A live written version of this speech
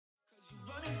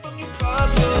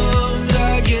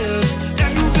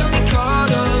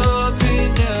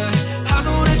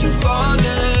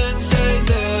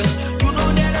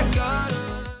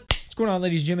going on,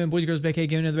 ladies and gentlemen, boys and girls, back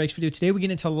again, another Rex video. Today we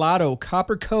get into Latto,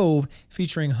 Cove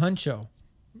featuring Hunxho.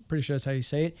 Pretty sure that's how you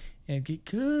say it. And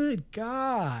good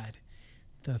God,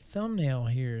 the thumbnail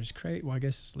here is crazy. Well, I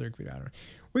guess it's a lyric video. I don't know.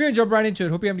 We're gonna jump right into it.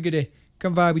 Hope you're having a good day.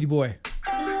 Come vibe with your boy.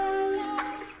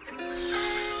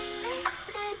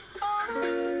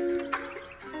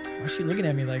 Why is she looking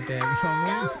at me like that? You know what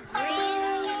I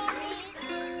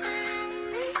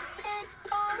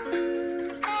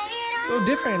mean? So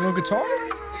different, a little guitar.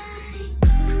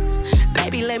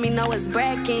 Baby, let me know what's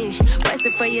bracking. What's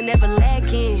it for you never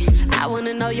lacking? I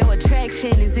wanna know your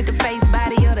attraction. Is it the face,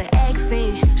 body, or the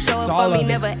accent? Show up for me,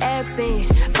 never absent.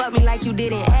 Fuck me like you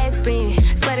did in Aspen.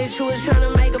 Swear that you was trying to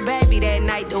make a baby that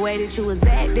night, the way that you was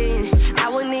acting. I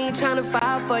wasn't even trying to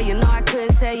fall for you. No, I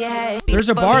couldn't tell you, hey. There's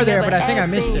a bar there, but I think I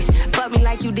missed it. Fuck me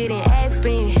like you did in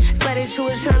Aspen. Swear that you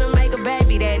was trying to make a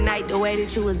baby that night, the way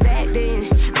that you was acting.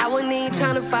 I wasn't even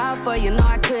trying to fall for you. No,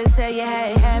 I couldn't tell you how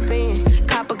it happened.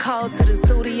 Cop a call to the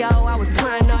studio. I was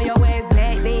trying on your ass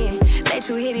back then. Let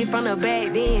you hit it from the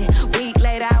back then. Week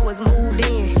later, I was moved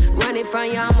in. Running from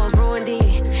you, almost ruined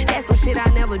it. That's some shit I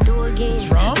never do again.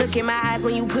 Look in my eyes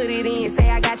when you put it in. Say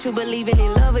I got you believing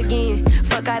in love again.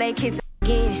 Fuck all that kissing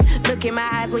again. Look in my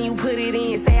eyes when you put it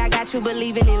in. Say I got you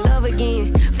believing in love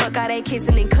again. Fuck all that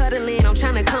kissing and cuddling. I'm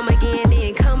trying to come again,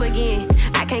 then come again.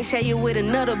 I can't share you with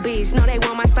another bitch. No, they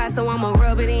want my spot, so I'ma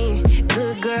rub it in.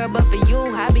 Good girl, but for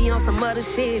you, I be on some other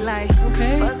shit like,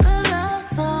 okay. Fuck a love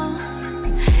song.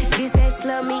 This that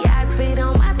slug me, I spit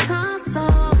on my tongue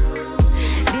song.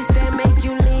 This that make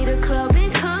you leave the club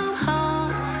and come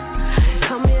home.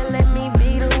 Come here, let me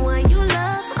be the one you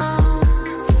love on.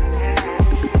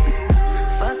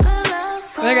 Fuck a love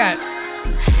song. I got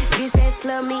this that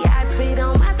slug me, I spit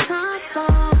on my tongue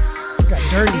song. Got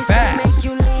dirty fast. I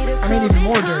mean, even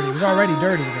more dirty. It was already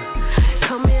dirty. But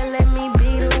come here, let me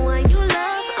be the one you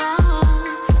love on.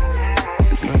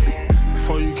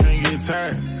 Before you can't get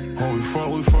tired. When we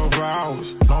fuck for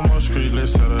hours. No more street,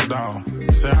 let's settle down.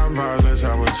 Say I vibe, let's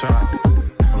have a child.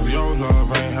 Oh, your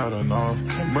love ain't had enough.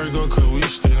 Can't break up cause we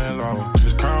still in love.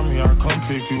 Just call me, I'll come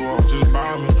pick you up. Just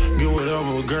buy me, get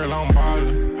whatever, girl, I'm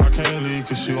bothered. I can't leave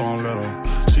cause she won't let her.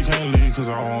 She can't leave cause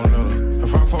I won't let her.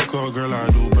 If I fuck her, girl, I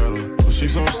do better. But she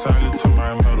so silent to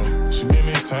my metal. She been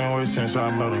the same way since I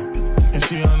met her. And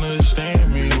she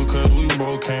understand me because we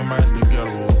both came out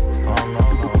together. Oh,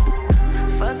 no.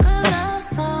 Fuck a love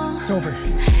song. it's over.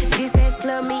 This that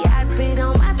slug me, I spit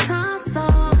on my tongue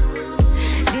song.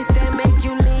 This that make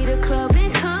you leave the club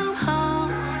and come home.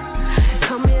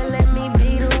 Come here, let me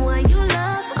be the one you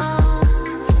love on.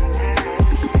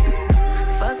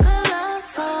 Fuck a love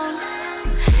song.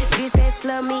 This that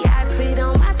slug me, I spit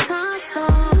on my tongue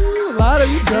song. Ooh, Latto,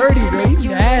 you dirty, bro. You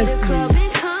nasty.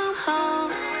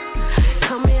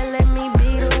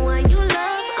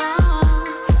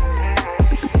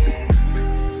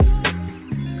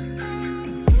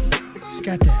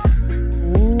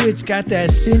 It's got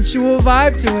that sensual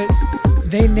vibe to it.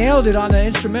 They nailed it on the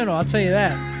instrumental, I'll tell you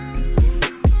that.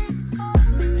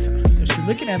 She's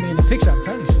looking at me in the picture. I'm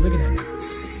telling you, she's looking at me.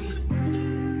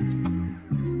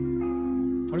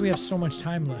 Why do we have so much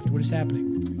time left? What is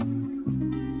happening?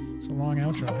 It's a long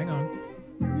outro. Hang on.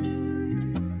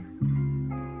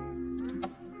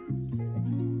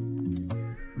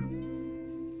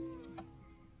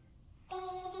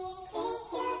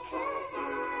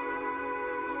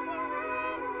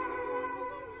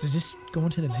 Does this go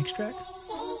into the next track?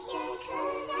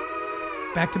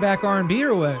 Back-to-back R&B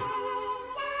or what?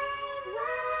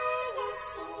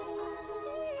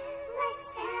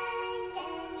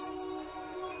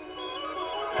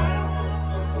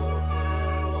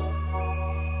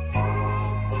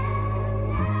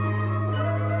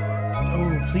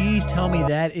 Oh, please tell me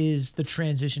that is the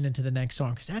transition into the next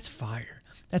song, because that's fire.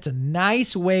 That's a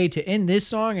nice way to end this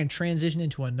song and transition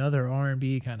into another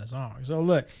R&B kind of song. So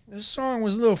look, this song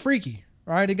was a little freaky,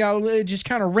 right? It just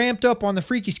kind of ramped up on the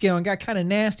freaky scale and got kind of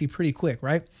nasty pretty quick,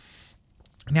 right?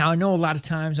 Now, I know a lot of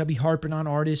times I'll be harping on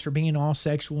artists for being all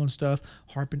sexual and stuff,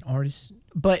 harping artists,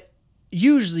 but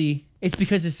usually it's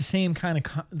because it's the same kind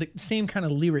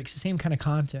of lyrics, the same kind of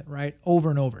content, right? Over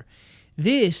and over.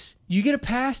 This, you get a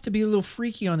pass to be a little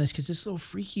freaky on this because it's a little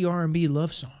freaky R&B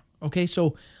love song. Okay,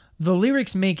 so the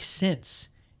lyrics make sense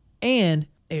and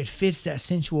it fits that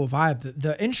sensual vibe.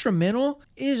 The instrumental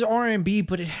is R&B,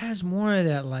 but it has more of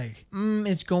that like,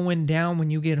 it's going down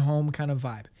when you get home kind of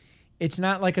vibe. It's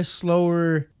not like a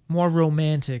slower, more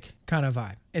romantic kind of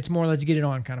vibe. It's more let's get it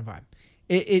on kind of vibe.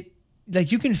 It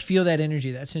like you can feel that energy,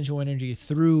 that sensual energy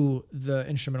through the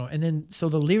instrumental. And then, so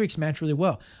the lyrics match really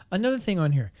well. Another thing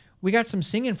on here, we got some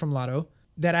singing from Latto.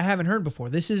 that I haven't heard before.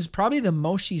 This is probably the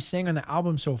most she's sang on the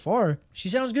album so far. She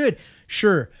sounds good.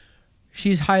 Sure,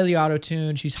 she's highly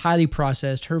auto-tuned. She's highly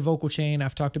processed. Her vocal chain,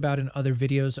 I've talked about in other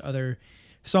videos, other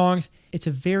songs. It's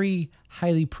a very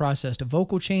highly processed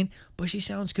vocal chain, but she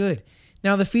sounds good.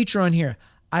 Now, the feature on here,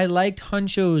 I liked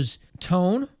Hunxho's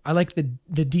tone. I like the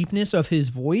deepness of his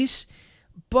voice,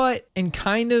 and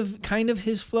kind of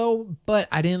his flow, but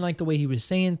I didn't like the way he was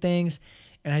saying things.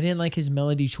 And I didn't like his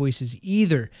melody choices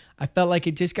either. I felt like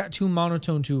it just got too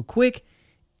monotone too quick.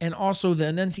 And also the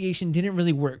enunciation didn't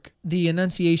really work. The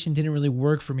enunciation didn't really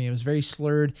work for me. It was very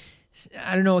slurred.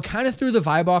 I don't know. It kind of threw the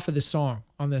vibe off of the song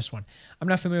on this one. I'm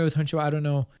not familiar with Hunxho. I don't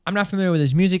know. I'm not familiar with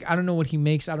his music. I don't know what he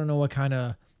makes. I don't know what kind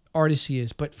of artist he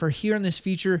is. But for here on this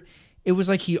feature, it was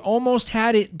like he almost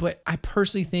had it. But I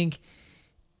personally think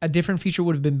a different feature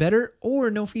would have been better,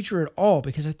 or no feature at all,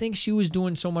 because I think she was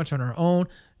doing so much on her own.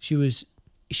 She was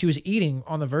eating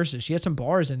on the verses. She had some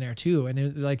bars in there too. And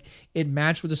it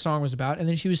matched what the song was about. And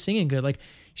then she was singing good. Like,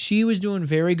 she was doing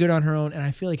very good on her own. And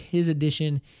I feel like his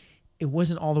addition, it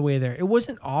wasn't all the way there. It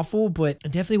wasn't awful, but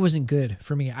it definitely wasn't good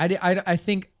for me. I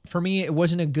think for me, it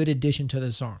wasn't a good addition to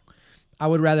the song. I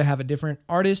would rather have a different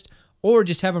artist or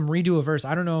just have him redo a verse.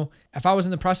 I don't know. If I was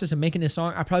in the process of making this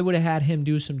song, I probably would have had him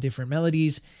do some different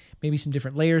melodies, maybe some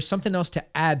different layers, something else to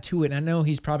add to it. And I know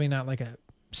he's probably not like a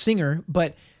singer,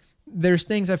 but there's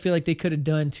things I feel like they could have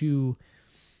done to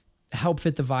help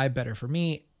fit the vibe better. For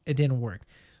me, it didn't work.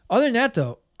 Other than that,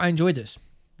 though, I enjoyed this.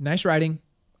 Nice writing,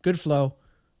 good flow,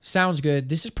 sounds good.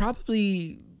 This is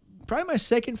probably my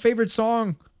second favorite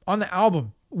song on the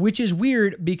album, which is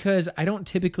weird because I don't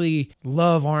typically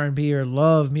love R&B or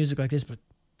love music like this, but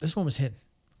this one was hitting,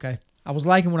 okay? I was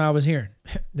liking what I was hearing.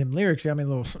 Them lyrics got me a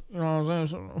little, you know what I'm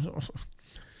saying?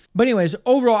 But anyways,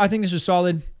 overall, I think this was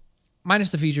solid,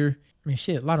 minus the feature. I mean,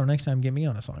 shit, Latto, next time, get me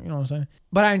on a song. You know what I'm saying?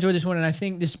 But I enjoyed this one, and I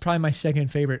think this is probably my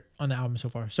second favorite on the album so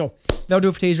far. So that'll do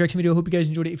it for today's reaction video. Hope you guys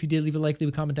enjoyed it. If you did, leave a like, leave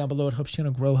a comment down below. It helps the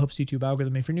channel grow, helps the YouTube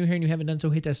algorithm. If you're new here and you haven't done so,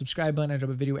 hit that subscribe button. I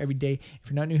drop a video every day. If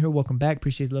you're not new here, welcome back.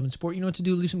 Appreciate the love and support. You know what to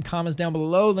do. Leave some comments down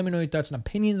below. Let me know your thoughts and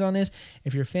opinions on this.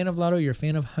 If you're a fan of Latto, you're a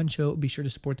fan of Hunxho, be sure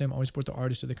to support them. Always support the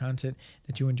artists or the content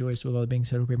that you enjoy. So with all that being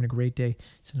said, hope you're having a great day.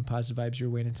 Sending positive vibes your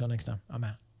way. And until next time, I'm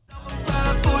out.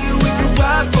 Ride for you if you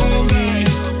ride for me.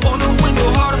 On the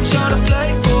window hard, I'm trying to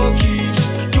play for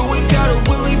keeps. You ain't gotta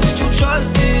worry, but you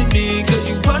trust